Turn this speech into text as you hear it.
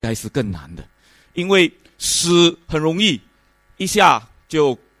该是更难的，因为死很容易，一下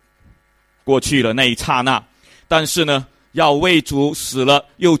就过去了那一刹那，但是呢，要为主死了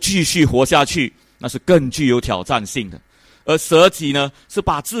又继续活下去，那是更具有挑战性的。而舍己呢，是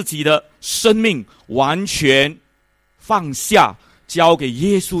把自己的生命完全放下，交给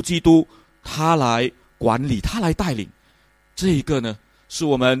耶稣基督，他来管理，他来带领。这一个呢，是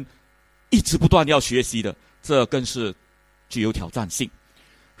我们一直不断要学习的，这更是具有挑战性。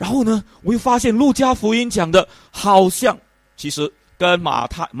然后呢，我又发现路加福音讲的好像其实跟马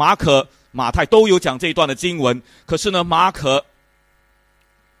可、马太都有讲这一段的经文，可是呢，马可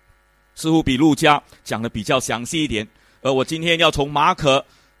似乎比路加讲的比较详细一点。而我今天要从马可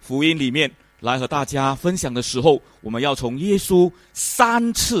福音里面来和大家分享的时候，我们要从耶稣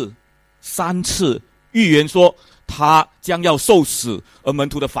三次预言说他将要受死，而门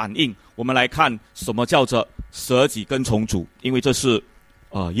徒的反应，我们来看什么叫做舍己跟从主，因为这是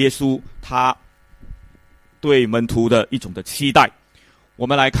耶稣他对门徒的一种的期待。我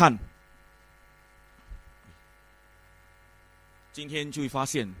们来看，今天就会发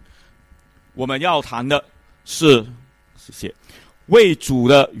现我们要谈的是为主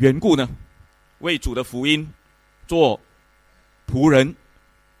的缘故呢，为主的福音做仆人，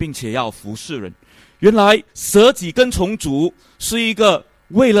并且要服侍人。原来舍己跟从主是一个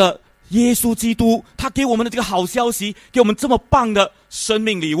为了耶稣基督他给我们的这个好消息，给我们这么棒的生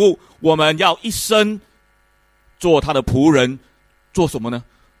命礼物，我们要一生做他的仆人。做什么呢？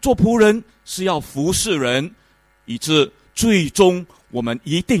做仆人是要服侍人，以致最终我们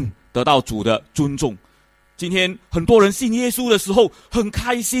一定得到主的尊重。今天很多人信耶稣的时候很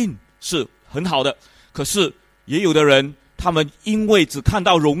开心，是很好的，可是也有的人他们因为只看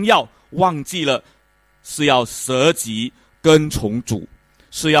到荣耀，忘记了是要舍己跟从主，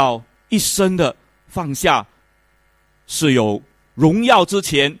是要一生的放下，是有荣耀之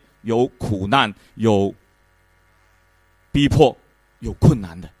前有苦难，有逼迫，有困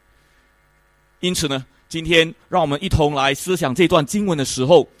难的。因此呢，今天让我们一同来思想这段经文的时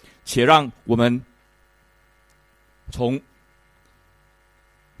候，且让我们从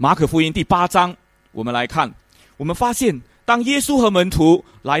马可福音第8章我们来看，我们发现当耶稣和门徒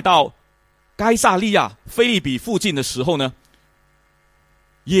来到该撒利亚腓立比附近的时候呢，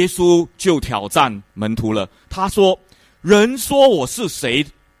耶稣就挑战门徒了。他说：人说我是谁？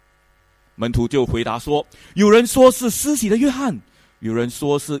门徒就回答说：有人说是施洗的约翰，有人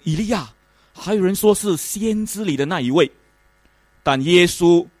说是以利亚，还有人说是先知里的那一位。但耶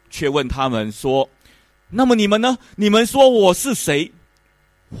稣却问他们说：那么你们呢？你们说我是谁？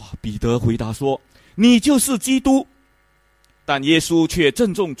彼得回答说：你就是基督。但耶稣却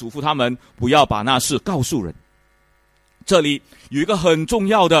郑重嘱咐他们不要把那事告诉人。这里有一个很重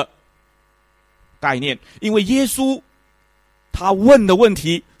要的概念，因为耶稣他问的问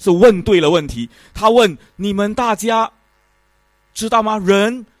题是问对了问题。他问你们大家知道吗？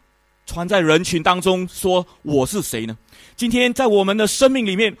人传在人群当中说我是谁呢？今天在我们的生命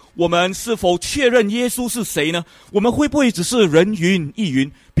里面，我们是否确认耶稣是谁呢？我们会不会只是人云亦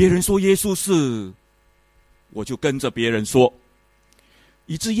云，别人说耶稣是，我就跟着别人说，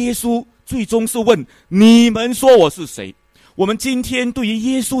以致耶稣最终是问你们说我是谁？我们今天对于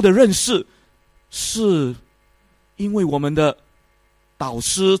耶稣的认识，是因为我们的导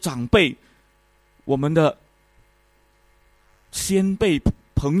师长辈，我们的先辈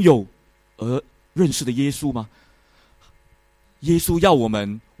朋友而认识的耶稣吗？耶稣要我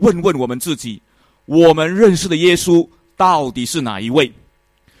们问问我们自己，我们认识的耶稣到底是哪一位？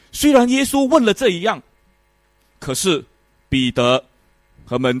虽然耶稣问了这一样，可是彼得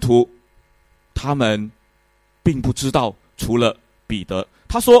和门徒他们并不知道。除了彼得，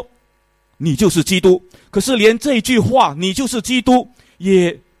他说你就是基督，可是连这句话你就是基督，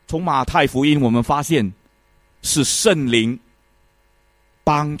也从马太福音我们发现是圣灵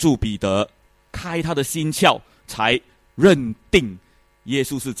帮助彼得开他的心窍，才认定耶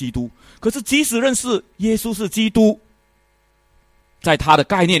稣是基督。可是即使认识耶稣是基督，在他的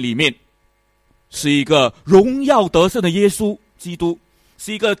概念里面是一个荣耀得胜的耶稣基督，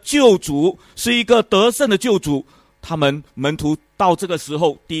是一个救主，是一个得胜的救主。他们门徒到这个时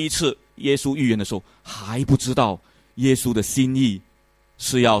候，第一次耶稣预言的时候，还不知道耶稣的心意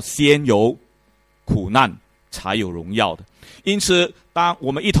是要先有苦难才有荣耀的。因此当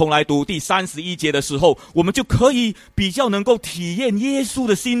我们一同来读第31节的时候，我们就可以比较能够体验耶稣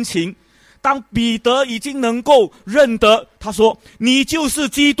的心情。当彼得已经能够认得他说你就是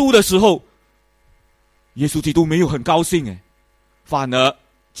基督的时候，耶稣基督没有很高兴，反而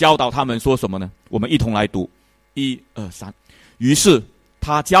教导他们说什么呢？我们一同来读1、2、3。于是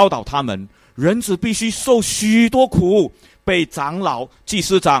他教导他们，人子必须受许多苦，被长老、祭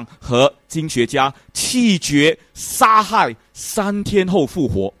司长和经学家弃绝、杀害，3天后复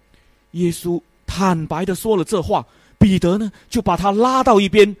活。耶稣坦白地说了这话，彼得呢就把他拉到一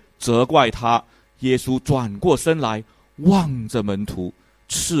边，责怪他。耶稣转过身来，望着门徒，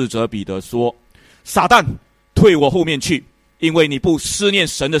斥责彼得说：撒旦，退我后面去，因为你不思念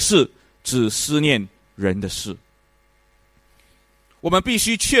神的事，只思念人的事。我们必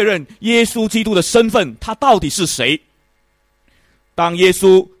须确认耶稣基督的身份，他到底是谁。当耶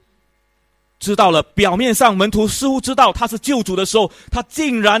稣知道了表面上门徒似乎知道他是救主的时候，他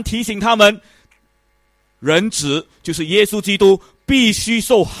竟然提醒他们，人子就是耶稣基督必须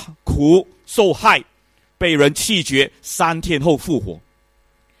受苦受害，被人弃绝，3天后复活。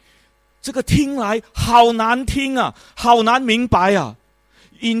这个听来好难听啊，好难明白啊。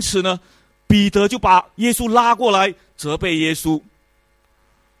因此呢，彼得就把耶稣拉过来，责备耶稣。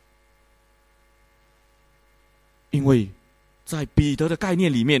因为在彼得的概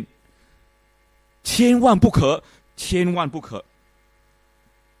念里面，千万不可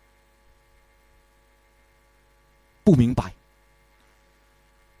不明白，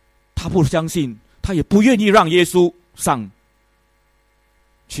他不相信，他也不愿意让耶稣上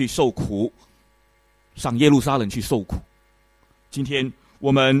去受苦，上耶路撒冷去受苦。今天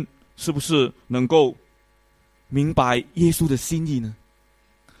我们是不是能够明白耶稣的心意呢？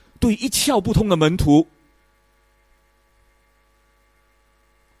对一窍不通的门徒，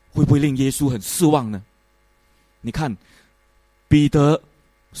会不会令耶稣很失望呢？你看，彼得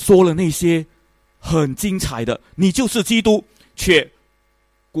说了那些很精彩的你就是基督，却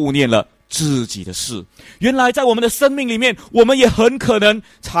顾念了自己的事。原来在我们的生命里面，我们也很可能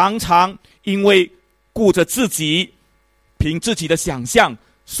常常因为顾着自己，凭自己的想象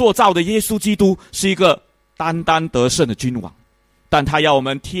塑造的耶稣基督是一个单单得胜的君王，但他要我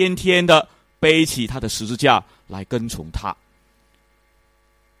们天天的背起他的十字架来跟从他。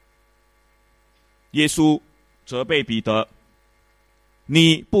耶稣责备彼得，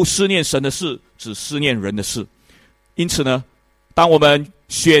你不思念神的事，只思念人的事。因此呢，当我们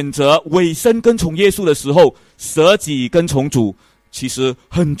选择委身跟从耶稣的时候，舍己跟从主，其实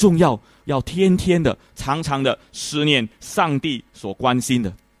很重要，要天天的常常的思念上帝所关心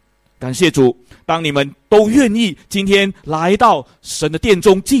的。感谢主，当你们都愿意今天来到神的殿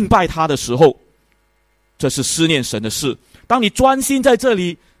中敬拜他的时候，这是思念神的事。当你专心在这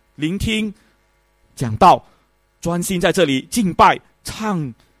里聆听讲道，专心在这里敬拜，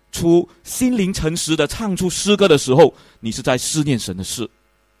唱出心灵诚实的唱出诗歌的时候，你是在思念神的事。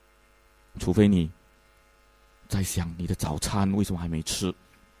除非你在想你的早餐为什么还没吃，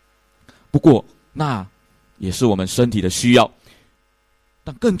不过那也是我们身体的需要。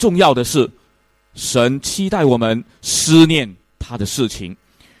但更重要的是，神期待我们思念他的事情。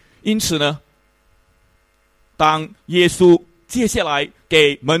因此呢，当耶稣接下来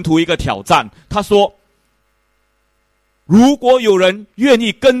给门徒一个挑战，他说，如果有人愿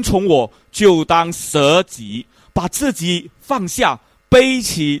意跟从我，就当舍己，把自己放下，背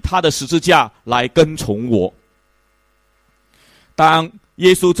起他的十字架来跟从我。当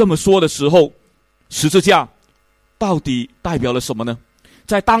耶稣这么说的时候，十字架到底代表了什么呢？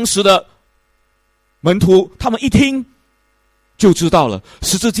在当时的门徒，他们一听就知道了，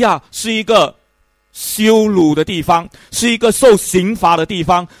十字架是一个羞辱的地方，是一个受刑罚的地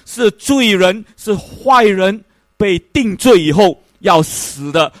方，是罪人，是坏人被定罪以后要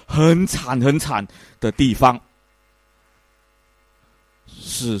死的很惨很惨的地方，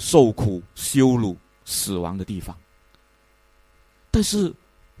是受苦、羞辱、死亡的地方。但是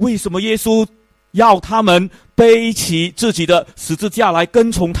为什么耶稣要他们背起自己的十字架来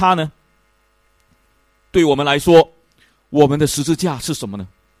跟从他呢？对我们来说，我们的十字架是什么呢？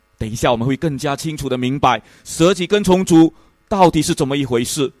等一下我们会更加清楚的明白舍己跟从主到底是怎么一回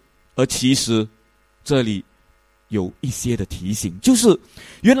事。而其实这里有一些的提醒，就是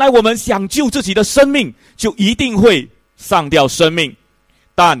原来我们想救自己的生命，就一定会丧掉生命，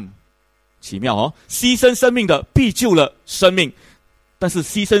但奇妙哦，牺牲生命的必救了生命。但是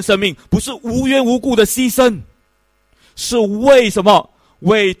牺牲生命不是无缘无故的牺牲，是为什么？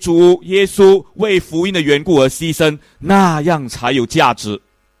为主耶稣为福音的缘故而牺牲，那样才有价值。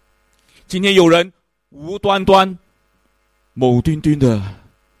今天有人无端端某吨吨的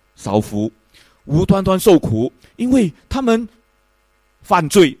烧福，无端端受苦，因为他们犯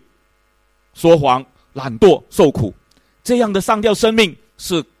罪、说谎、懒惰受苦，这样的丧掉生命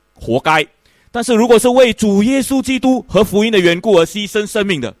是活该。但是如果是为主耶稣基督和福音的缘故而牺牲生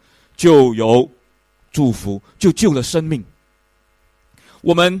命的，就有祝福，就救了生命。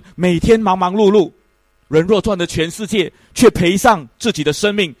我们每天忙忙碌碌，人若赚得全世界，却赔上自己的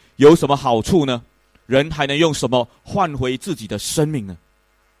生命，有什么好处呢？人还能用什么换回自己的生命呢？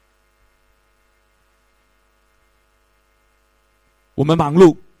我们忙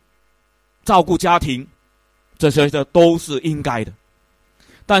碌照顾家庭，这些都是应该的。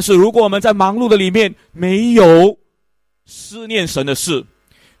但是如果我们在忙碌的里面没有思念神的事，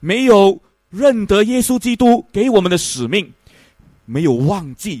没有认得耶稣基督给我们的使命，没有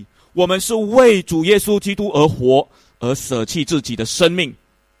忘记我们是为主耶稣基督而活，而舍弃自己的生命，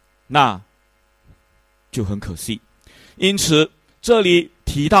那就很可惜。因此这里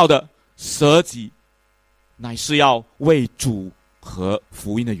提到的舍己，乃是要为主和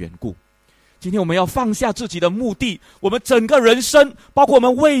福音的缘故。今天我们要放下自己的目的，我们整个人生，包括我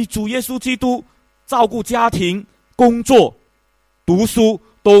们为主耶稣基督照顾家庭、工作、读书，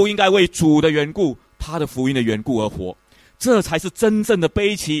都应该为主的缘故，他的福音的缘故而活。这才是真正的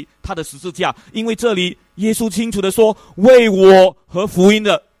背起他的十字架。因为这里耶稣清楚地说，为我和福音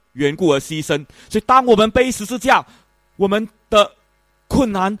的缘故而牺牲。所以当我们背十字架，我们的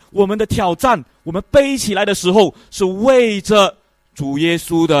困难、我们的挑战，我们背起来的时候，是为着主耶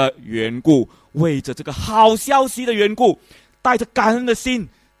稣的缘故，为着这个好消息的缘故，带着感恩的心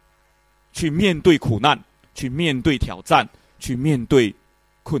去面对苦难，去面对挑战，去面对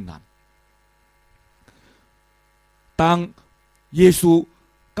困难。当耶稣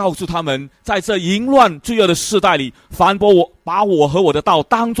告诉他们，在这淫乱罪恶的世代里，反把我和我的道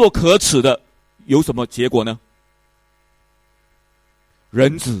当作可耻的，有什么结果呢？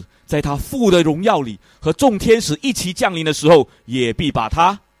人子在他父的荣耀里和众天使一起降临的时候，也必把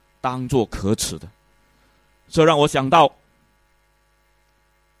他当作可耻的。这让我想到，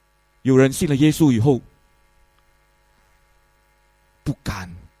有人信了耶稣以后，不敢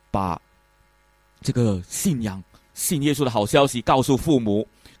把这个信仰、信耶稣的好消息告诉父母、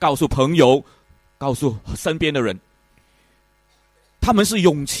告诉朋友、告诉身边的人，他们是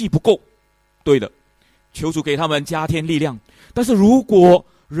勇气不够。对的，求主给他们加添力量。但是如果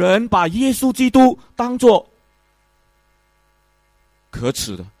人把耶稣基督当作可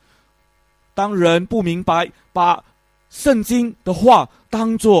耻的，当人不明白，把圣经的话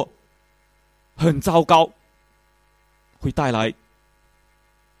当作很糟糕，会带来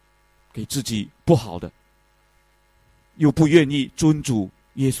给自己不好的，又不愿意尊主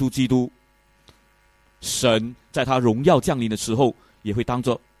耶稣基督，神在他荣耀降临的时候，也会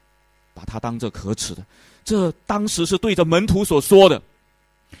把他当作可耻的。这当时是对着门徒所说的，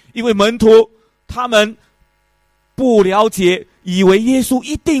因为门徒他们不了解，以为耶稣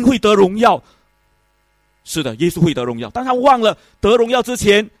一定会得荣耀。是的，耶稣会得荣耀，但他忘了得荣耀之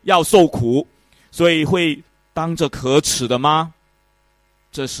前要受苦，所以会当着可耻的吗？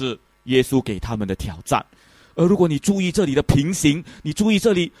这是耶稣给他们的挑战。而如果你注意这里的平行，你注意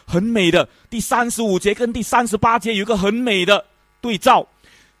这里很美的第35节跟第38节有一个很美的对照，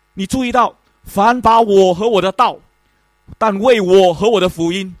你注意到，凡把我和我的道，但为我和我的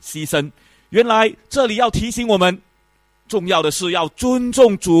福音牺牲。原来这里要提醒我们，重要的是要尊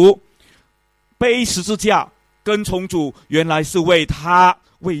重主，背十字架跟从主，原来是为他、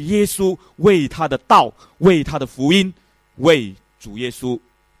为耶稣、为他的道、为他的福音，为主耶稣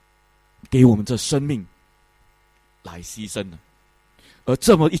给我们这生命来牺牲的。而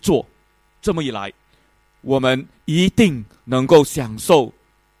这么一做，这么一来，我们一定能够享受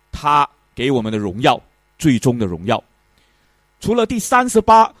他给我们的荣耀，最终的荣耀。除了第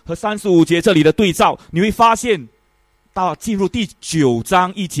38和35节这里的对照，你会发现到进入第9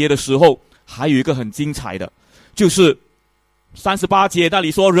章1节的时候，还有一个很精彩的，就是38节那里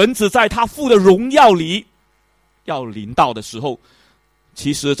说，人子在他父的荣耀里要临到的时候，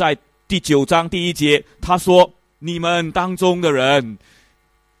其实在第9章第1节他说，你们当中的人，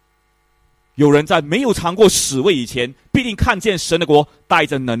有人在没有尝过屎味以前，必定看见神的国带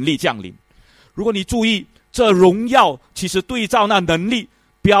着能力降临。如果你注意，这荣耀其实对照那能力，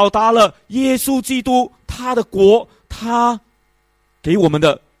表达了耶稣基督他的国，他给我们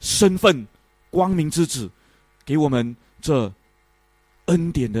的身份，光明之子，给我们这恩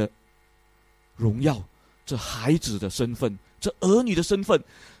典的荣耀，这孩子的身份，这儿女的身份，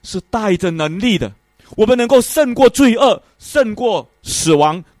是带着能力的。我们能够胜过罪恶，胜过死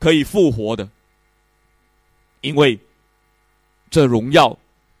亡，可以复活的。因为这荣耀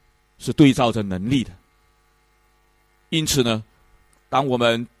是对照着能力的。因此呢，当我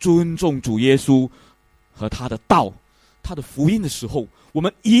们尊重主耶稣和他的道、他的福音的时候，我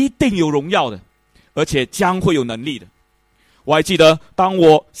们一定有荣耀的，而且将会有能力的。我还记得当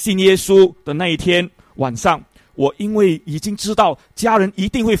我信耶稣的那一天晚上，我因为已经知道家人一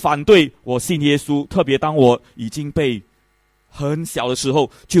定会反对我信耶稣，特别当我已经被很小的时候，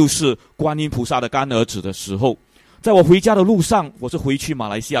就是观音菩萨的干儿子的时候。在我回家的路上，我是回去马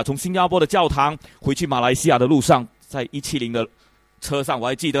来西亚，从新加坡的教堂回去马来西亚的路上，在170的车上，我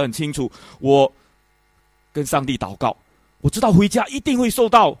还记得很清楚，我跟上帝祷告，我知道回家一定会受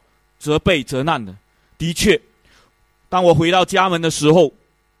到责备责难的。的确，当我回到家门的时候，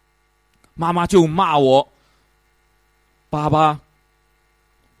妈妈就骂我，爸爸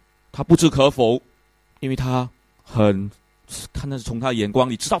他不知可否，因为他看那是从他的眼光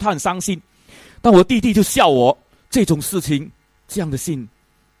里知道他很伤心。但我弟弟就笑我，这种事情这样的信，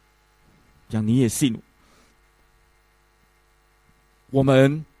讲你也信。我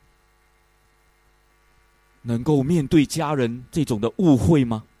们能够面对家人这种的误会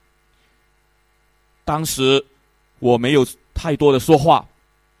吗？当时我没有太多的说话，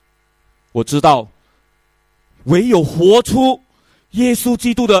我知道唯有活出耶稣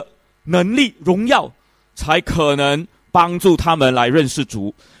基督的能力荣耀，才可能帮助他们来认识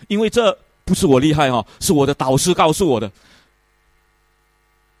主。因为这不是我厉害是我的导师告诉我的。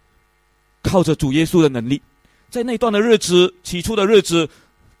靠着主耶稣的能力，在那段的日子，起初的日子，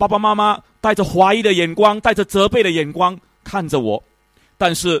爸爸妈妈带着怀疑的眼光，带着责备的眼光看着我。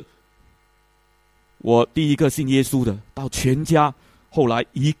但是我第一个信耶稣的，到全家后来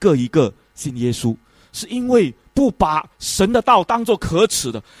一个一个信耶稣，是因为不把神的道当作可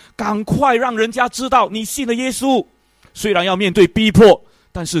耻的，赶快让人家知道你信了耶稣。虽然要面对逼迫，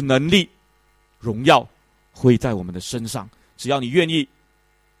但是能力荣耀会在我们的身上。只要你愿意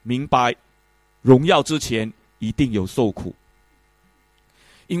明白，荣耀之前一定有受苦。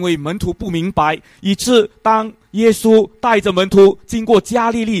因为门徒不明白，以致当耶稣带着门徒经过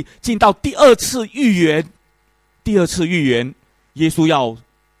加利利，进到第二次预言，耶稣要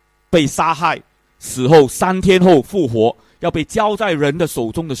被杀害，死后3天后复活，要被交在人的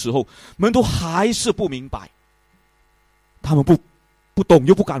手中的时候，门徒还是不明白，他们不懂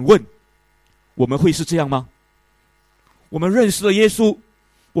又不敢问。我们会是这样吗？我们认识了耶稣，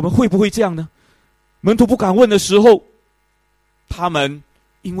我们会不会这样呢？门徒不敢问的时候，他们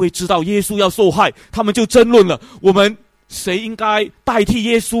因为知道耶稣要受害，他们就争论了，我们谁应该代替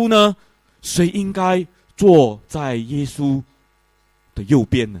耶稣呢？谁应该坐在耶稣的右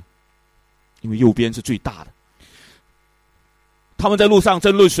边呢？因为右边是最大的。他们在路上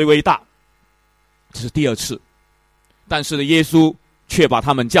争论谁为大，这是第二次。但是呢，耶稣却把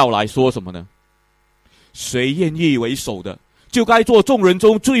他们叫来说什么呢？谁愿意为首的，就该做众人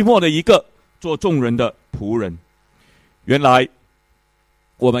中最末的一个，做众人的仆人。原来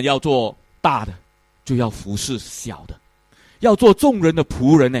我们要做大的，就要服侍小的，要做众人的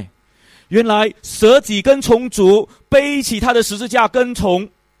仆人呢。原来舍己跟从主，背起他的十字架跟从，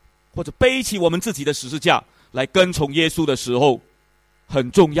或者背起我们自己的十字架来跟从耶稣的时候，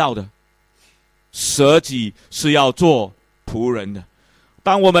很重要的，舍己是要做仆人的。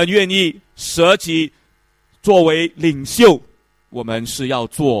当我们愿意舍己作为领袖，我们是要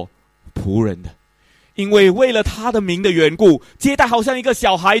做仆人的。因为为了他的名的缘故，接待好像一个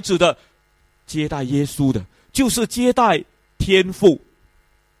小孩子的接待耶稣的，就是接待天父。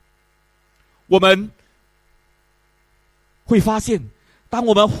我们会发现，当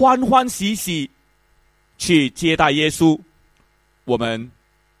我们欢欢喜喜去接待耶稣，我们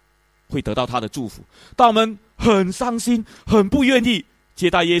会得到他的祝福。当我们很伤心很不愿意接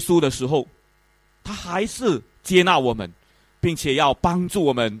待耶稣的时候，他还是接纳我们，并且要帮助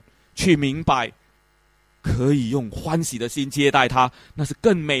我们去明白，可以用欢喜的心接待他，那是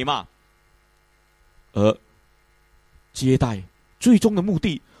更美嘛。而接待最终的目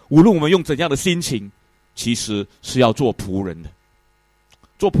的，无论我们用怎样的心情，其实是要做仆人的。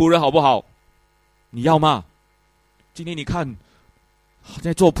做仆人好不好？你要吗？今天你看，现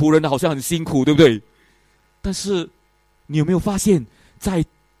在做仆人的好像很辛苦，对不对？但是你有没有发现，在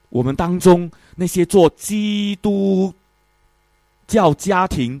我们当中那些做基督教家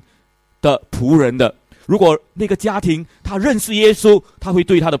庭的仆人的，如果那个家庭他认识耶稣，他会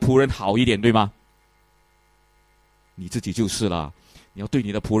对他的仆人好一点，对吗？你自己就是啦，你要对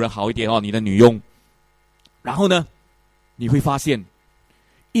你的仆人好一点你的女佣。然后呢，你会发现，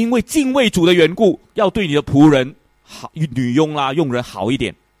因为敬畏主的缘故，要对你的仆人好，女佣啦、佣人好一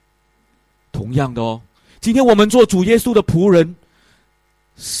点。同样的今天我们做主耶稣的仆人，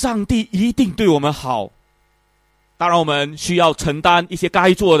上帝一定对我们好。当然我们需要承担一些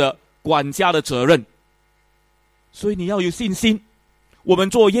该做的管家的责任，所以你要有信心，我们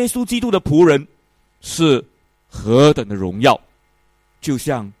做耶稣基督的仆人是何等的荣耀。就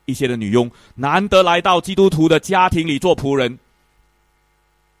像一些的女佣难得来到基督徒的家庭里做仆人，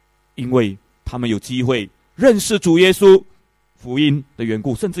因为他们有机会认识主耶稣福音的缘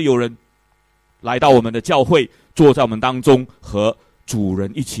故，甚至有人来到我们的教会，坐在我们当中，和主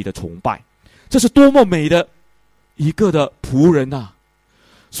人一起的崇拜。这是多么美的一个的仆人啊！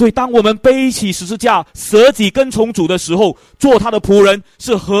所以当我们背起十字架，舍己跟从主的时候，做他的仆人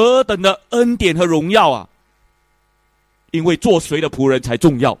是何等的恩典和荣耀啊！因为做谁的仆人才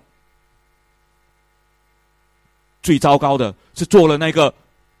重要。最糟糕的是做了那个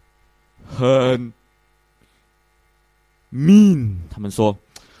很 mean， 他们说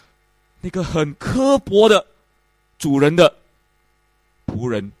那个很刻薄的主人的仆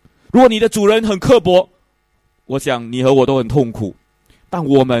人。如果你的主人很刻薄，我想你和我都很痛苦。但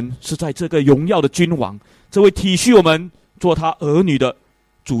我们是在这个荣耀的君王，这位体恤我们做他儿女的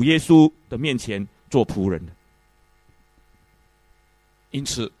主耶稣的面前做仆人的。因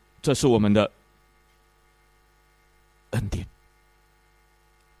此这是我们的恩典。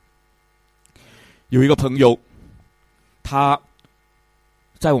有一个朋友，他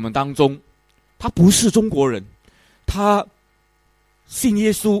在我们当中，他不是中国人，他信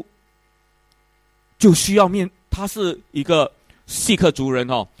耶稣就需要他是一个锡克族人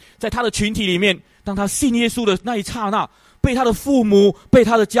哦，在他的群体里面，当他信耶稣的那一刹那，被他的父母、被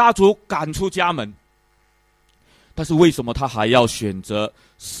他的家族赶出家门。但是为什么他还要选择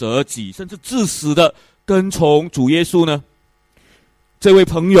舍己，甚至至死的跟从主耶稣呢？这位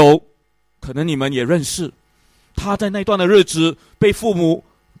朋友可能你们也认识，他在那段的日子被父母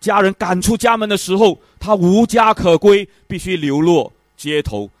家人赶出家门的时候，他无家可归，必须流落街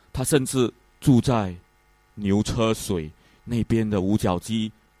头。他甚至住在牛车水那边的五角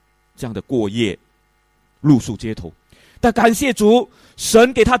鸡这样的过夜，露宿街头。但感谢主，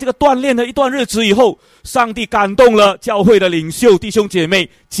神给他这个锻炼的一段日子以后，上帝感动了教会的领袖弟兄姐妹，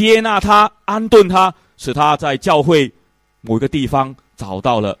接纳他，安顿他，使他在教会某一个地方找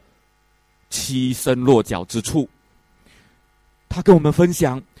到了栖身落脚之处。他跟我们分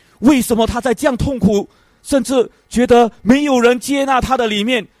享，为什么他在这样痛苦，甚至觉得没有人接纳他的里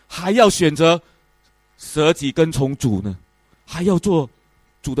面，还要选择舍己跟从主呢？还要做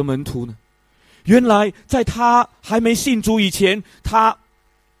主的门徒呢？原来在他还没信主以前，他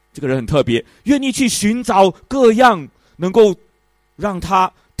这个人很特别，愿意去寻找各样能够让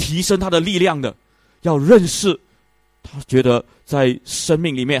他提升他的力量的，要认识他觉得在生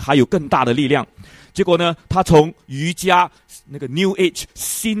命里面还有更大的力量。结果呢，他从瑜伽那个 New Age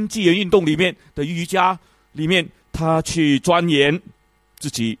新纪元运动里面的瑜伽里面，他去钻研，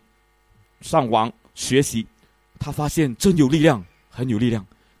自己上网学习，他发现真有力量，很有力量。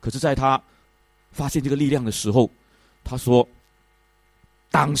可是在他发现这个力量的时候，他说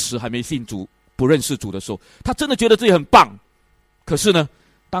当时还没信主，不认识主的时候，他真的觉得自己很棒。可是呢，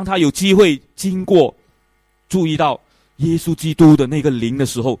当他有机会经过注意到耶稣基督的那个灵的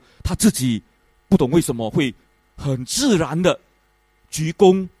时候，他自己不懂为什么会很自然的鞠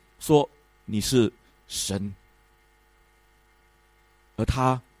躬说你是神。而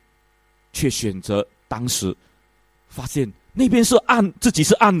他却选择当时发现那边是暗，自己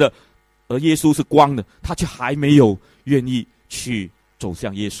是暗的，而耶稣是光的，他却还没有愿意去走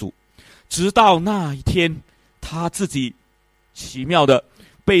向耶稣。直到那一天，他自己奇妙的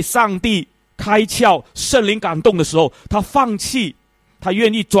被上帝开窍，圣灵感动的时候，他放弃，他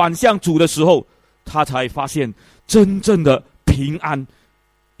愿意转向主的时候，他才发现真正的平安。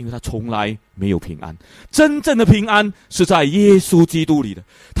因为他从来没有平安，真正的平安是在耶稣基督里的。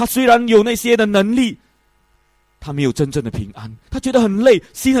他虽然有那些的能力，他没有真正的平安，他觉得很累，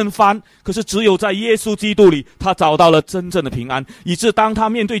心很烦。可是只有在耶稣基督里，他找到了真正的平安，以致当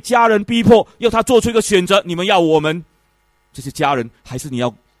他面对家人逼迫，要他做出一个选择，你们要我们这些家人，还是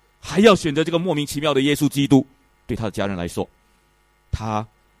还要选择这个莫名其妙的耶稣基督？对他的家人来说，他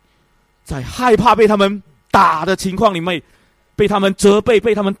在害怕被他们打的情况里面，被他们责备，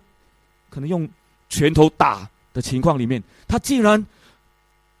被他们可能用拳头打的情况里面，他竟然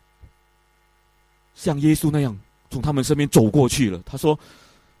像耶稣那样从他们身边走过去了。他说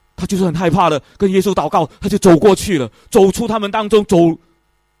他就是很害怕的跟耶稣祷告，他就走过去了，走出他们当中，走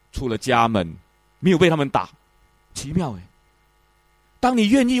出了家门，没有被他们打。奇妙诶，当你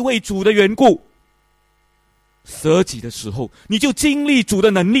愿意为主的缘故舍己的时候，你就经历主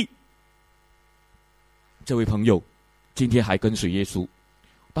的能力。这位朋友今天还跟随耶稣，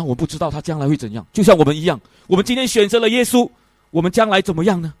但我不知道他将来会怎样，就像我们一样，我们今天选择了耶稣，我们将来怎么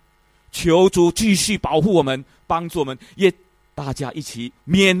样呢？求主继续保护我们，帮助我们，也大家一起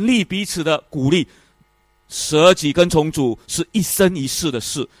勉励彼此的鼓励。舍己跟从主是一生一世的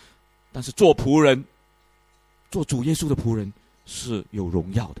事，但是做仆人，做主耶稣的仆人是有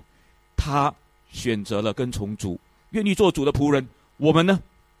荣耀的。他选择了跟从主，愿意做主的仆人。我们呢？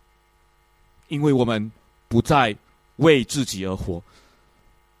因为我们不再为自己而活，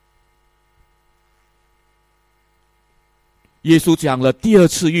耶稣讲了第二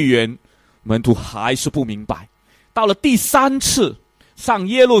次预言，门徒还是不明白。到了第三次上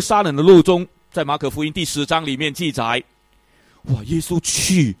耶路撒冷的路中，在马可福音第10章里面记载，哇，耶稣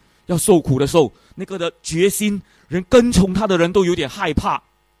去要受苦的时候，那个的决心，人跟从他的人都有点害怕，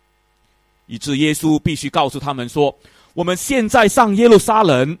以致耶稣必须告诉他们说，我们现在上耶路撒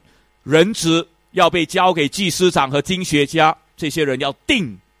冷，人子要被交给祭司长和经学家，这些人要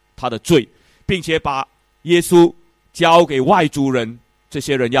定他的罪，并且把耶稣交给外族人，这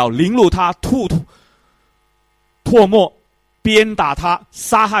些人要凌辱他，唾沫，鞭打他，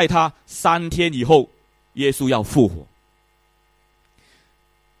杀害他，3天以后耶稣要复活。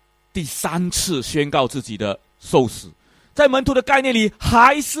第3次宣告自己的受死，在门徒的概念里，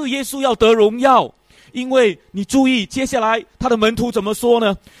还是耶稣要得荣耀。因为你注意接下来他的门徒怎么说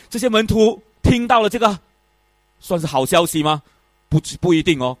呢？这些门徒听到了这个算是好消息吗？不一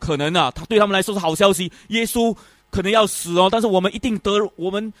定哦，可能啊，他对他们来说是好消息，耶稣可能要死哦，但是我们一定我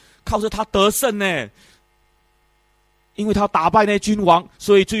们靠着他得胜呢，因为他打败那君王，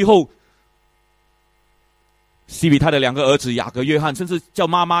所以最后西比泰的2个儿子雅各、约翰，甚至叫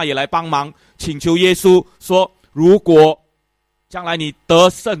妈妈也来帮忙，请求耶稣说，如果将来你得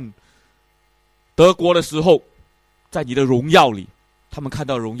胜得国的时候，在你的荣耀里，他们看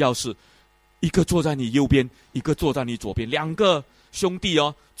到的荣耀是一个坐在你右边，一个坐在你左边，2个兄弟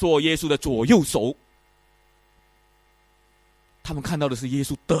哦，做耶稣的左右手。他们看到的是耶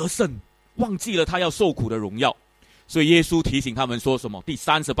稣得胜，忘记了他要受苦的荣耀。所以耶稣提醒他们说什么？第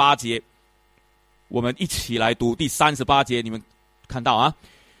38节，我们一起来读第38节，你们看到啊？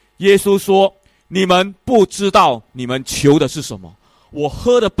耶稣说，你们不知道你们求的是什么，我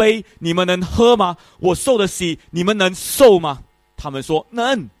喝的杯你们能喝吗？我受的洗你们能受吗？他们说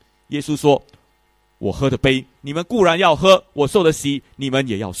能。耶稣说，我喝的杯你们固然要喝，我受的洗你们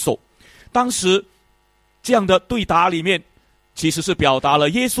也要受。当时这样的对答里面，其实是表达了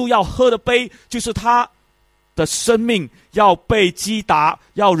耶稣要喝的杯，就是他的生命要被击打，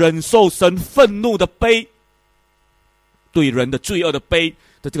要忍受神愤怒的杯，对人的罪恶的杯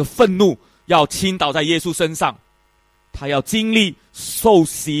的这个愤怒要倾倒在耶稣身上。他要经历受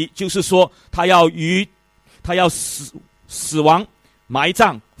洗，就是说他要死亡、埋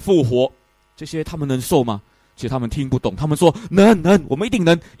葬、复活，这些他们能受吗？其实他们听不懂，他们说能，我们一定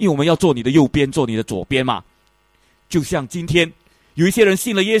能，因为我们要做你的右边，做你的左边嘛。就像今天有一些人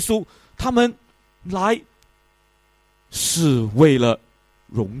信了耶稣，他们来是为了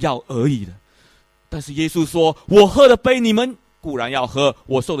荣耀而已的，但是耶稣说，我喝的杯你们固然要喝，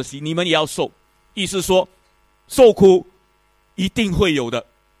我受的洗你们也要受。意思说受苦一定会有的，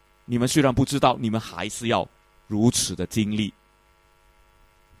你们虽然不知道，你们还是要如此的经历。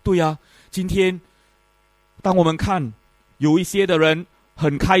对啊，今天当我们看有一些的人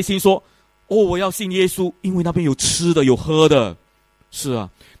很开心说，哦，我要信耶稣，因为那边有吃的有喝的。是啊，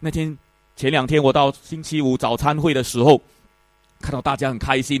前2天我到星期五早餐会的时候，看到大家很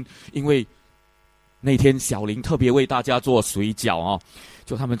开心，因为那天小林特别为大家做水饺哦，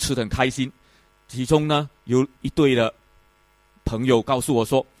就他们吃得很开心。其中呢，有一对的朋友告诉我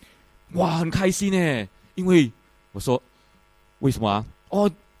说，哇，很开心耶，因为我说为什么啊？哦，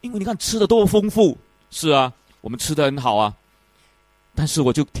因为你看吃的多丰富。是啊，我们吃得很好啊，但是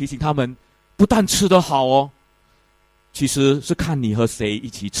我就提醒他们，不但吃得好哦，其实是看你和谁一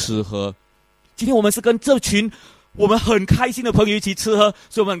起吃喝。今天我们是跟这群我们很开心的朋友一起吃喝，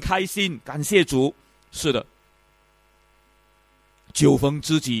所以我们很开心，感谢主。是的，酒逢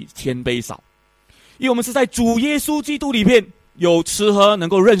知己千杯少，因为我们是在主耶稣基督里面有吃喝，能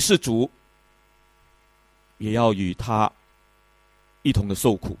够认识主，也要与他一同的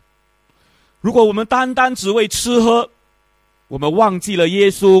受苦。如果我们单单只为吃喝，我们忘记了耶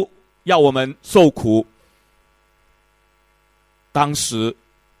稣要我们受苦。当时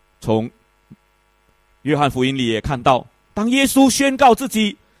从约翰福音里也看到，当耶稣宣告自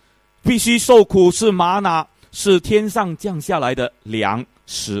己必须受苦，是玛拿，是天上降下来的粮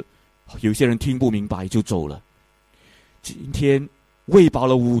食，有些人听不明白就走了。今天喂饱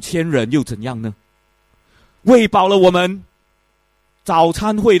了5000人又怎样呢？喂饱了我们早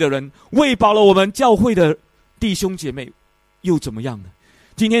餐会的人，喂饱了我们教会的弟兄姐妹又怎么样呢？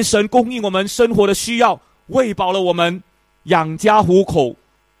今天神供应我们生活的需要，喂饱了我们养家糊口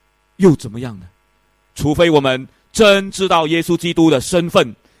又怎么样呢？除非我们真知道耶稣基督的身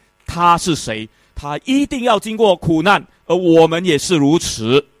份，他是谁，他一定要经过苦难，而我们也是如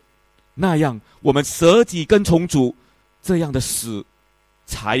此，那样我们舍己跟从主，这样的死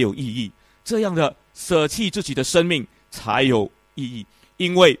才有意义，这样的舍弃自己的生命才有意义。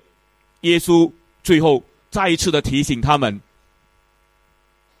因为耶稣最后再一次的提醒他们，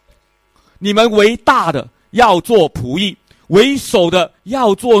你们为大的要做仆役，为首的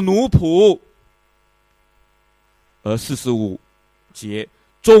要做奴仆。而45节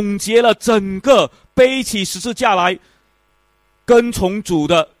总结了整个背起十字架来跟从主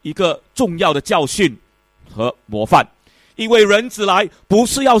的一个重要的教训和模范。因为人子来不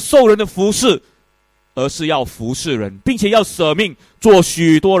是要受人的服侍，而是要服侍人，并且要舍命做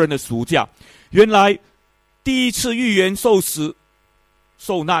许多人的赎价。原来第一次预言受死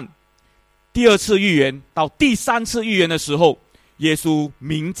受难，第二次预言到第三次预言的时候，耶稣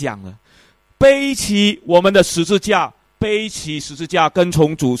明讲了，背起我们的十字架，背起十字架跟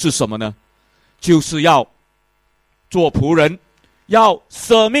从主是什么呢？就是要做仆人，要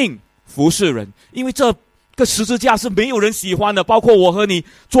舍命服侍人。因为这个十字架是没有人喜欢的，包括我和你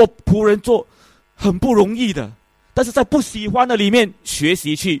做仆人做很不容易的，但是在不喜欢的里面学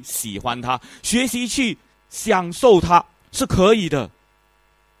习去喜欢它，学习去享受它是可以的。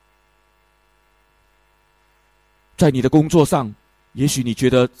在你的工作上，也许你觉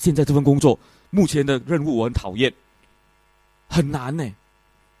得现在这份工作目前的任务我很讨厌，很难呢，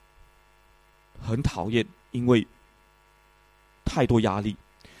很讨厌，因为太多压力。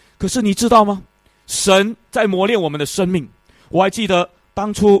可是你知道吗？神在磨练我们的生命。我还记得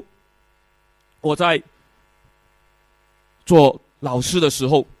当初我在做老师的时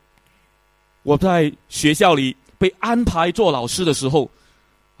候，我在学校里被安排做老师的时候，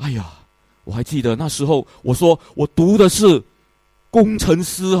哎呀，我还记得那时候我说我读的是工程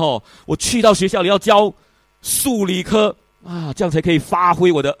师我去到学校里要教数理科啊，这样才可以发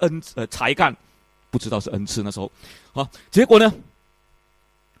挥我的才干，不知道是恩赐那时候结果呢，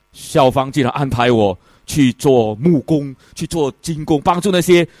校方竟然安排我去做木工，去做精工，帮助那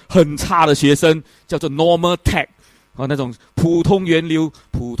些很差的学生，叫做 normal tech 那种普通源流，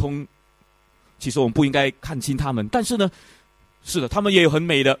普通，其实我们不应该看轻他们，但是呢，是的，他们也有很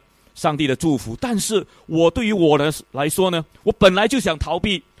美的上帝的祝福。但是我对于我的来说呢，我本来就想逃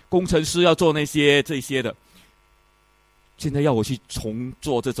避工程师要做这些的，现在要我去重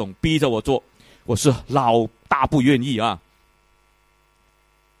做这种，逼着我做，我是老大不愿意啊。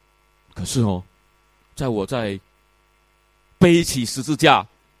可是在我在背起十字架，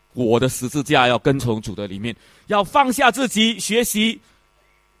我的十字架要跟从主的里面，要放下自己学习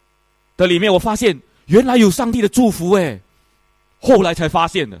的里面，我发现原来有上帝的祝福后来才发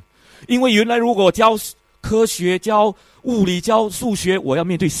现的。因为原来如果我教科学、教物理、教数学，我要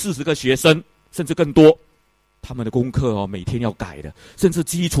面对40个学生甚至更多，他们的功课每天要改的，甚至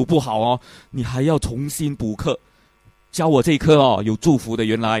基础不好你还要重新补课。教我这一科有祝福的，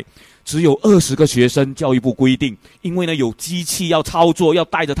原来只有20个学生，教育部规定，因为呢有机器要操作，要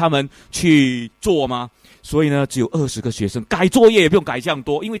带着他们去做嘛，所以呢只有20个学生，改作业也不用改这样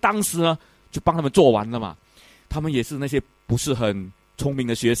多，因为当时呢就帮他们做完了嘛。他们也是那些不是很聪明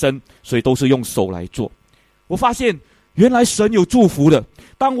的学生，所以都是用手来做。我发现原来神有祝福的，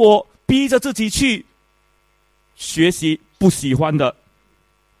当我逼着自己去学习不喜欢的，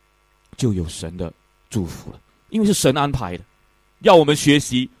就有神的祝福了。因为是神安排的，要我们学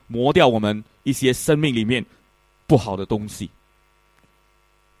习磨掉我们一些生命里面不好的东西。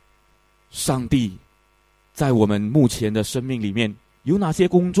上帝在我们目前的生命里面有哪些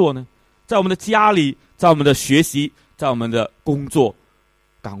工作呢？在我们的家里，在我们的学习，在我们的工作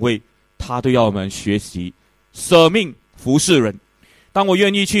岗位，他都要我们学习舍命服侍人。当我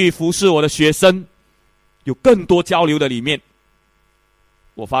愿意去服侍我的学生，有更多交流的里面，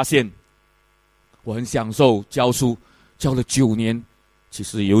我发现我很享受教书，教了9年，其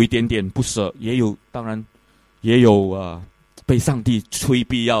实有一点点不舍，也有当然也有被上帝催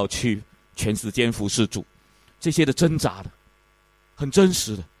逼要去全时间服侍主，这些的挣扎的，很真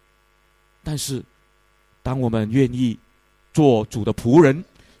实的。但是当我们愿意做主的仆人，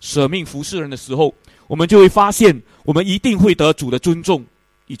舍命服侍人的时候，我们就会发现我们一定会得主的尊重，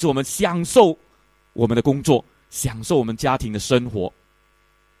以致我们享受我们的工作，享受我们家庭的生活，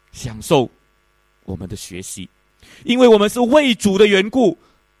享受我们的学习。因为我们是为主的缘故，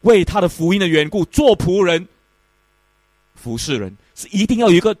为他的福音的缘故，做仆人服侍人，是一定要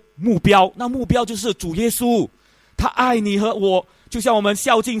有一个目标，那目标就是主耶稣，他爱你和我，就像我们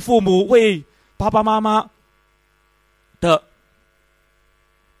孝敬父母，为爸爸妈妈的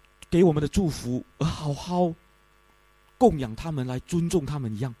给我们的祝福而好好供养他们，来尊重他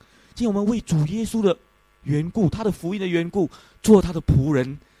们一样。今天我们为主耶稣的缘故，他的福音的缘故，做他的仆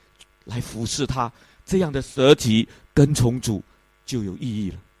人来服侍他，这样的舍己跟从主就有意义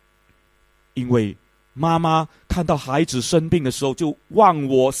了。因为妈妈看到孩子生病的时候，就忘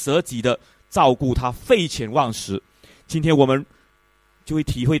我舍己的照顾他，废寝忘食。今天我们就会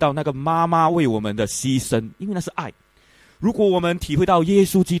体会到那个妈妈为我们的牺牲，因为那是爱。如果我们体会到耶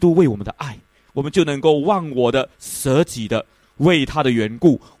稣基督为我们的爱，我们就能够忘我的舍己的，为他的缘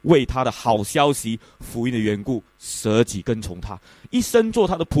故，为他的好消息福音的缘故，舍己跟从他，一生做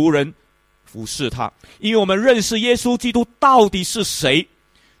他的仆人，服侍他。因为我们认识耶稣基督到底是谁，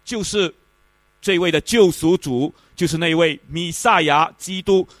就是这位的救赎主，就是那位弥赛亚基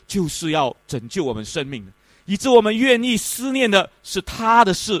督，就是要拯救我们生命的，以致我们愿意思念的是他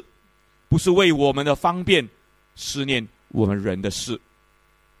的事，不是为我们的方便思念我们人的事。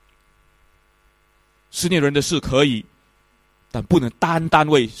思念人的事可以，但不能单单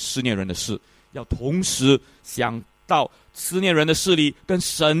为思念人的事，要同时想到思念人的事里跟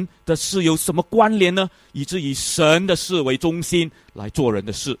神的事有什么关联呢？以致以神的事为中心来做人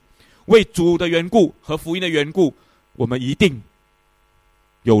的事。为主的缘故和福音的缘故，我们一定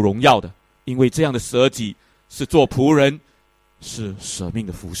有荣耀的，因为这样的舍己是做仆人，是舍命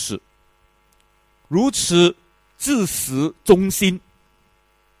的服事。如此至死忠心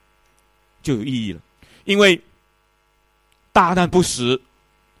就有意义了。因为大难不死，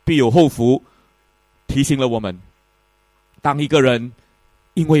必有后福，提醒了我们，当一个人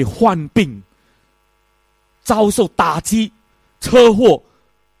因为患病、遭受打击、车祸、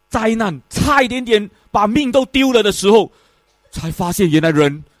灾难，差一点点把命都丢了的时候，才发现原来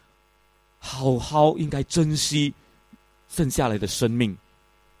人好好应该珍惜剩下来的生命，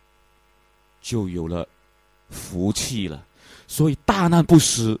就有了福气了。所以大难不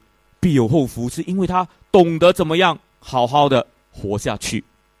死必有后福，是因为他懂得怎么样好好的活下去。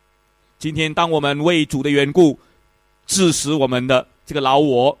今天当我们为主的缘故致死我们的这个老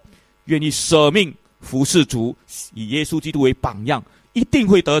我，愿意舍命服侍主，以耶稣基督为榜样，一定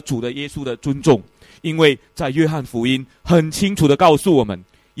会得主的耶稣的尊重。因为在约翰福音很清楚的告诉我们，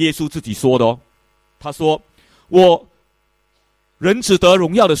耶稣自己说的他说，我人子得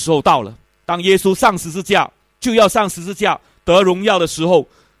荣耀的时候到了。当耶稣上十字架，就要上十字架得荣耀的时候，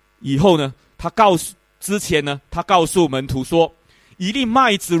以后呢，他告诉门徒说，一粒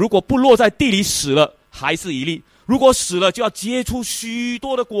麦子如果不落在地里死了，还是一粒；如果死了，就要结出许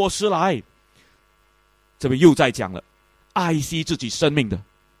多的果实来。这边又在讲了，爱惜自己生命的，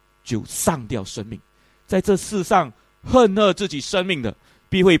就丧掉生命；在这世上恨恶自己生命的，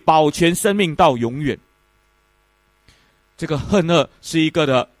必会保全生命到永远。这个恨恶是一个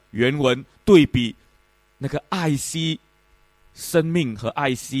的原文对比那个爱惜生命和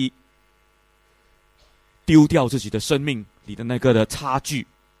爱惜丢掉自己的生命里的那个的差距。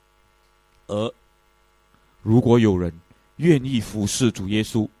而如果有人愿意服侍主耶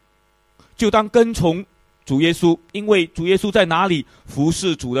稣，就当跟从主耶稣，因为主耶稣在哪里，服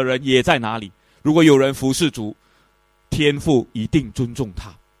侍主的人也在哪里。如果有人服侍主，天父一定尊重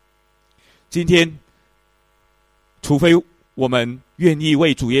他。今天除非我们愿意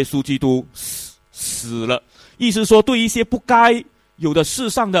为主耶稣基督死了，意思说对一些不该有的世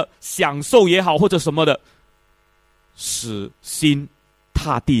上的享受也好，或者什么的，死心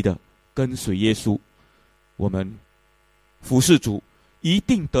塌地的跟随耶稣，我们服侍主一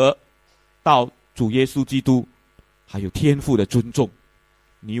定得到主耶稣基督还有天父的尊重。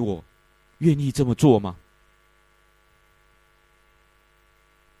你我愿意这么做吗？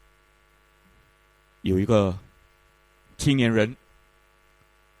有一个青年人，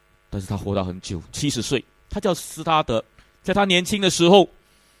但是他活到很久，70岁，他叫斯塔德。在他年轻的时候，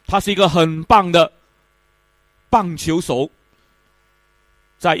他是一个很棒的棒球手。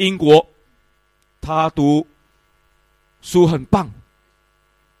在英国，他读书很棒，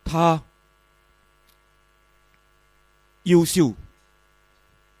他优秀，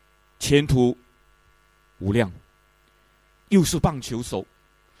前途无量，又是棒球手。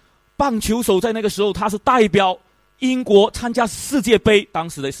棒球手在那个时候，他是代表英国参加世界杯，当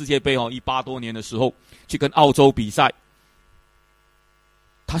时的世界杯18多年的时候，去跟澳洲比赛。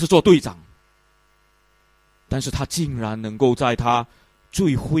他是做队长，但是他竟然能够在他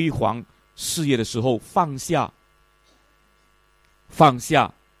最辉煌事业的时候放下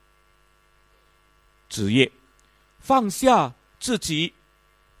职业，放下自己，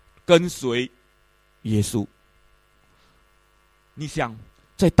跟随耶稣。你想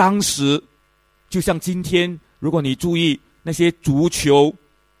在当时，就像今天，如果你注意那些足球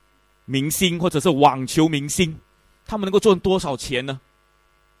明星或者是网球明星，他们能够赚多少钱呢？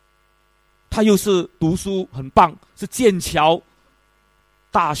他又是读书很棒，是剑桥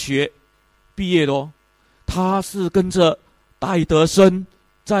大学毕业的他是跟着戴德生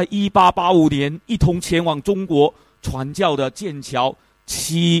在1885年一同前往中国传教的剑桥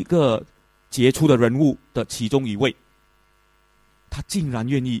7个杰出的人物的其中一位。他竟然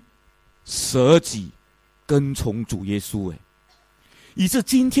愿意舍己跟从主耶稣，以致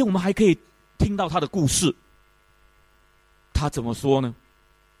今天我们还可以听到他的故事。他怎么说呢？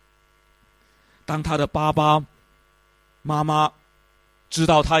当他的爸爸妈妈知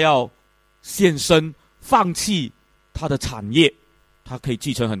道他要献身放弃他的产业，他可以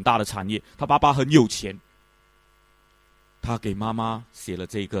继承很大的产业，他爸爸很有钱，他给妈妈写了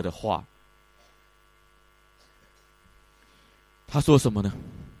这个的话。他说什么呢？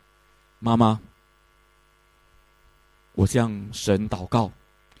妈妈，我向神祷告，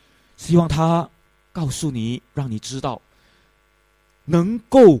希望他告诉你，让你知道，能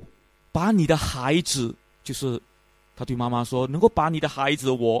够把你的孩子，就是他对妈妈说，能够把你的孩子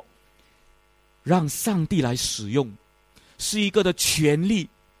我让上帝来使用，是一个的权利，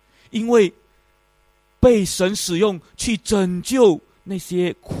因为被神使用去拯救那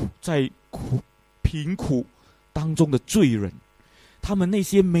些在贫苦当中的罪人，他们那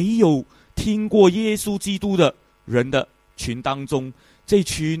些没有听过耶稣基督的人的群当中，这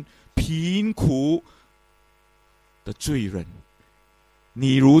群贫苦的罪人，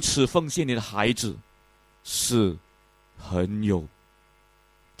你如此奉献你的孩子，是很有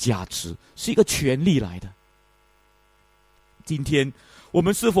价值，是一个权利来的。今天我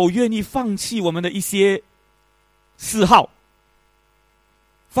们是否愿意放弃我们的一些嗜好，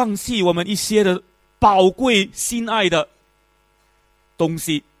放弃我们一些的宝贵心爱的东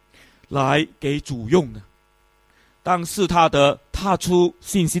西来给主用呢？当是他的踏出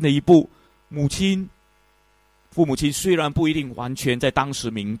信心的一步，父母亲虽然不一定完全在当时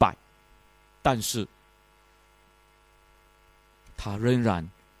明白，但是他仍然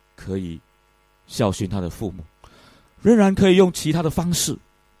可以孝训他的父母，仍然可以用其他的方式，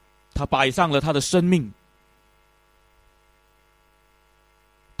他摆上了他的生命，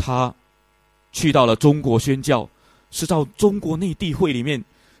他去到了中国宣教，是到中国内地会里面，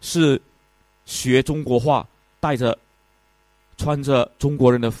是学中国话，穿着中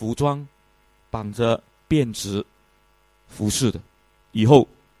国人的服装，绑着辫子服侍的。以后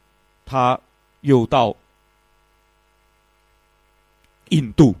他又到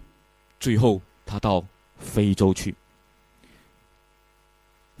印度，最后他到非洲去。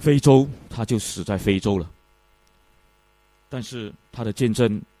非洲他就死在非洲了。但是他的见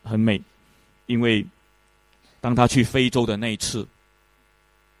证很美，因为当他去非洲的那一次，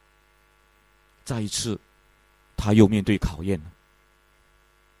再一次他又面对考验了。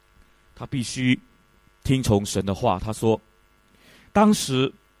他必须听从神的话。他说当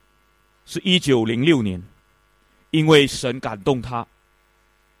时是1906年，因为神感动他，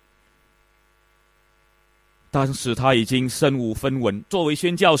当时他已经身无分文，作为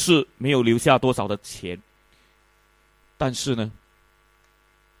宣教士没有留下多少的钱。但是呢，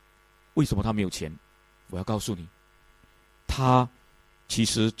为什么他没有钱？我要告诉你，他其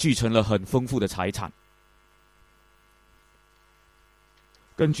实继承了很丰富的财产。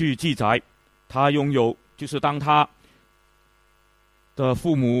根据记载，他拥有，就是当他的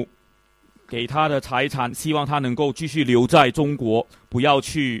父母给他的财产，希望他能够继续留在中国，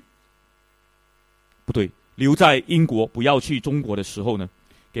留在英国，不要去中国的时候呢，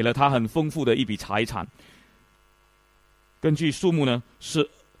给了他很丰富的一笔财产。根据数目呢，是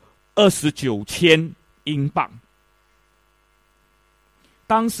29,000英镑。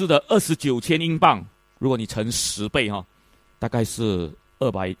当时的29,000英镑，如果你乘10倍大概是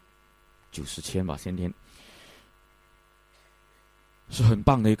290千吧，先天是很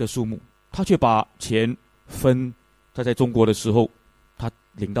棒的一个数目。他却把钱分，他在中国的时候，他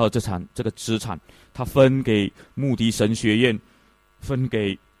领到这个资产，他分给穆迪神学院，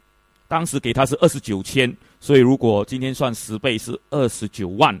当时给他是29,000，所以如果今天算10倍是29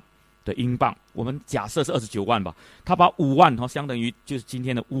万的英镑，我们假设是29万吧。他把5万相当于就是今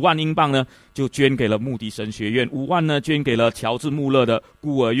天的5万英镑呢，就捐给了穆迪神学院，5万呢捐给了乔治穆勒的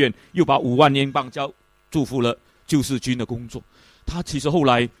孤儿院，又把5万英镑祝福了救世军的工作。他其实后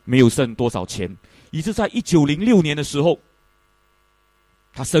来没有剩多少钱，以致在1906年的时候，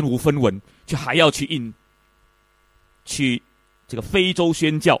他身无分文，却还要去这个非洲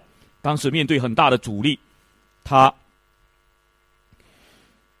宣教。当时面对很大的阻力，他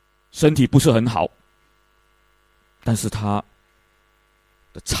身体不是很好，但是他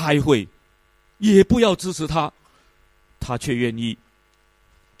的差会也不要支持他，他却愿意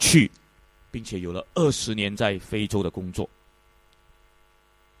去，并且有了20年在非洲的工作。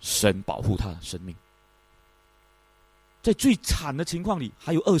神保护他的生命，在最惨的情况里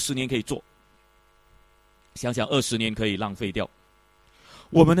还有20年可以做。想想20年可以浪费掉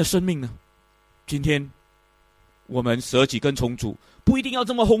我们的生命呢？今天我们舍己跟从主，不一定要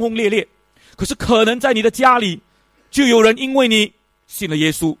这么轰轰烈烈，可是可能在你的家里就有人因为你信了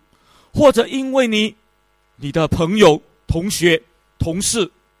耶稣，或者因为你的朋友、同学、同事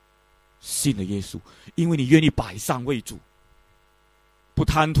信了耶稣，因为你愿意摆上为主，不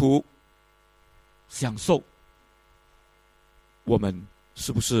贪图享受，我们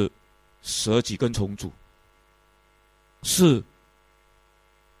是不是舍己跟从主？是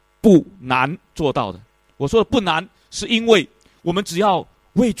不难做到的。我说的不难，是因为我们只要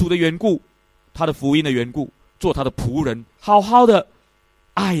为主的缘故，他的福音的缘故，做他的仆人，好好的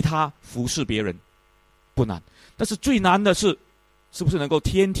爱他，服侍别人，不难。但是最难的是，是不是能够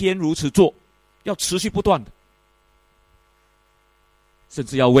天天如此做，要持续不断的，甚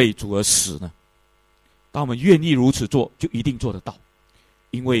至要为主而死呢？当我们愿意如此做，就一定做得到。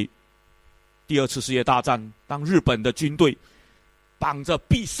因为第二次世界大战，当日本的军队绑着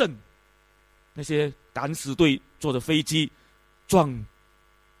必胜那些敢死队坐着飞机撞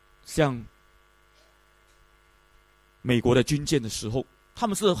向美国的军舰的时候，他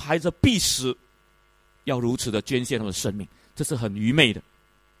们是怀着必死，要如此的捐献他们的生命，这是很愚昧的。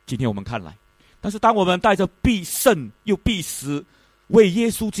今天我们看来，但是当我们带着必胜又必死，为耶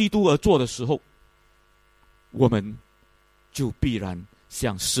稣基督而做的时候，我们就必然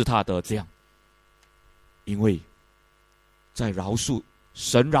像施塔德这样，因为在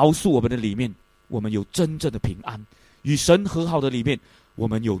神饶恕我们的里面，我们有真正的平安，与神和好的里面，我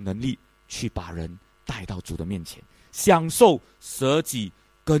们有能力去把人带到主的面前，享受舍己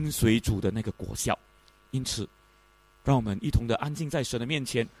跟随主的那个果效。因此让我们一同的安静在神的面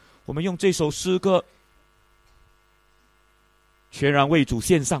前，我们用这首诗歌全然为主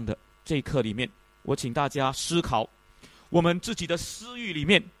献上的这一刻里面，我请大家思考我们自己的私欲里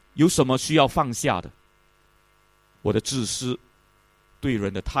面有什么需要放下的。我的自私，对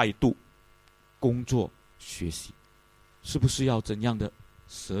人的态度，工作学习，是不是要怎样的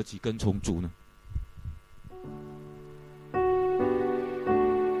舍己跟从主呢？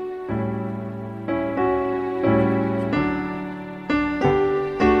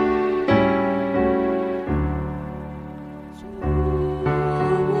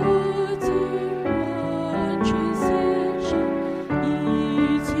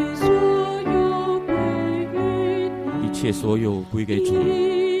一切所有归给主，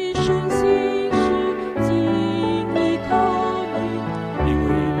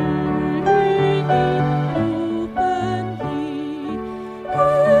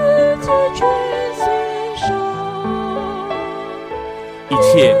一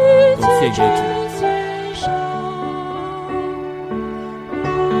切都献给主。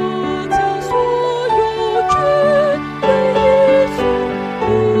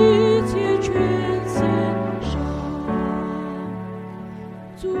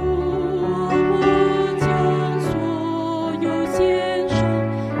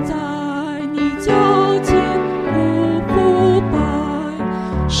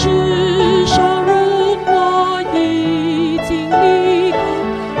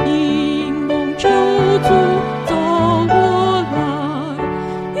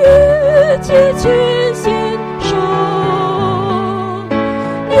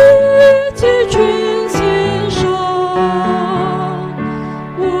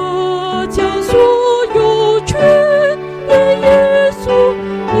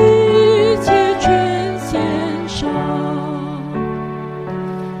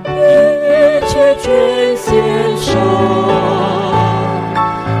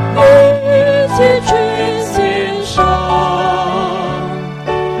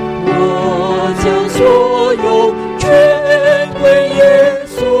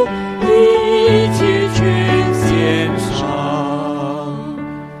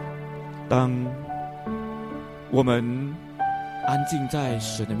我们安静在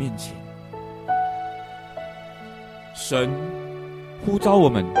神的面前，神呼召我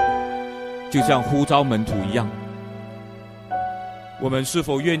们，就像呼召门徒一样。我们是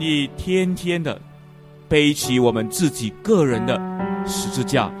否愿意天天的背起我们自己个人的十字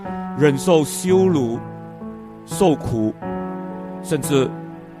架，忍受羞辱、受苦，甚至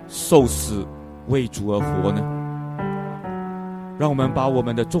受死，为主而活呢？让我们把我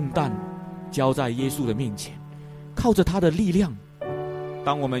们的重担交在耶稣的面前，靠着他的力量，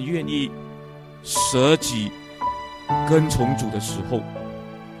当我们愿意舍己跟从主的时候，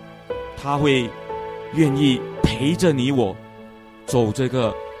他会愿意陪着你我走这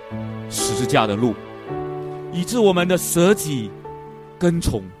个十字架的路，以致我们的舍己跟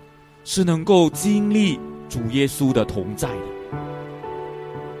从是能够经历主耶稣的同在的，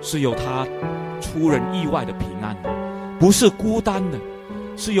是有他出人意外的平安的，不是孤单的，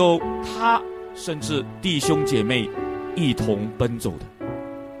是有他甚至弟兄姐妹一同奔走的。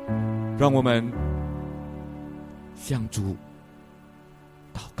让我们向主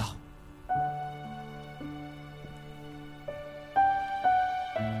祷告。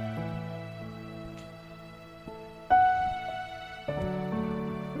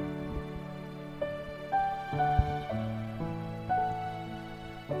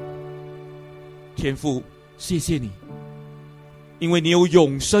天父，谢谢你，因为你有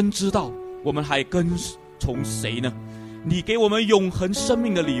永生之道，我们还跟从谁呢？你给我们永恒生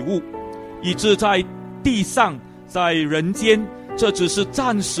命的礼物，以致在地上，在人间，这只是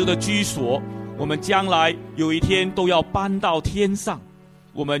暂时的居所，我们将来有一天都要搬到天上。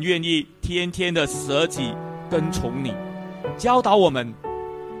我们愿意天天的舍己跟从你，教导我们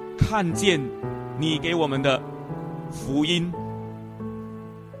看见你给我们的福音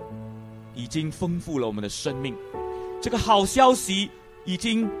已经丰富了我们的生命。这个好消息已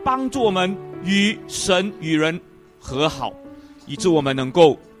经帮助我们与神与人和好，以致我们能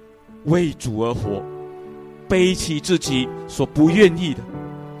够为主而活，背起自己所不愿意的，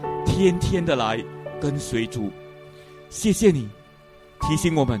天天的来跟随主。谢谢你提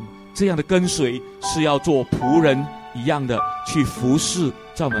醒我们，这样的跟随是要做仆人一样的去服侍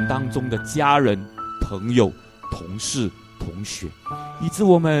在我们当中的家人、朋友、同事、同学，以致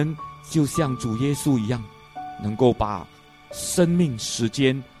我们就像主耶稣一样，能够把生命时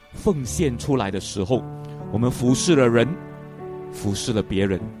间奉献出来的时候，我们服侍了人，服侍了别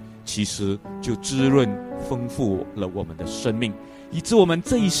人，其实就滋润丰富了我们的生命，以致我们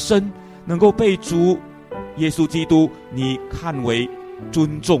这一生能够被主耶稣基督你看为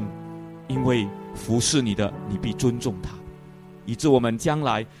尊重，因为服侍你的，你必尊重他，以致我们将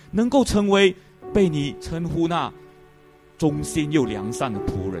来能够成为被你称呼那忠心又良善的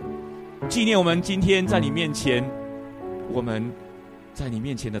仆人。纪念我们今天在你面前，我们在你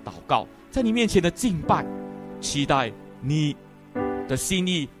面前的祷告，在你面前的敬拜，期待你的心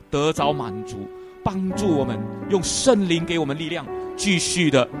意得着满足，帮助我们用圣灵给我们力量，继续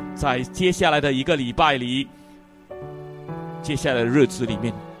的在接下来的一个礼拜里，接下来的日子里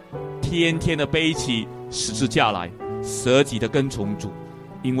面，天天的背起十字架来，舍己的跟从主，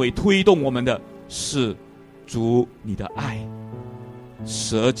因为推动我们的是主你的爱，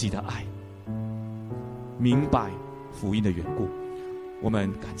舍己的爱，明白福音的缘故。我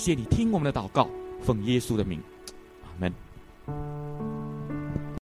们感谢你听我们的祷告，奉耶稣的名，阿们。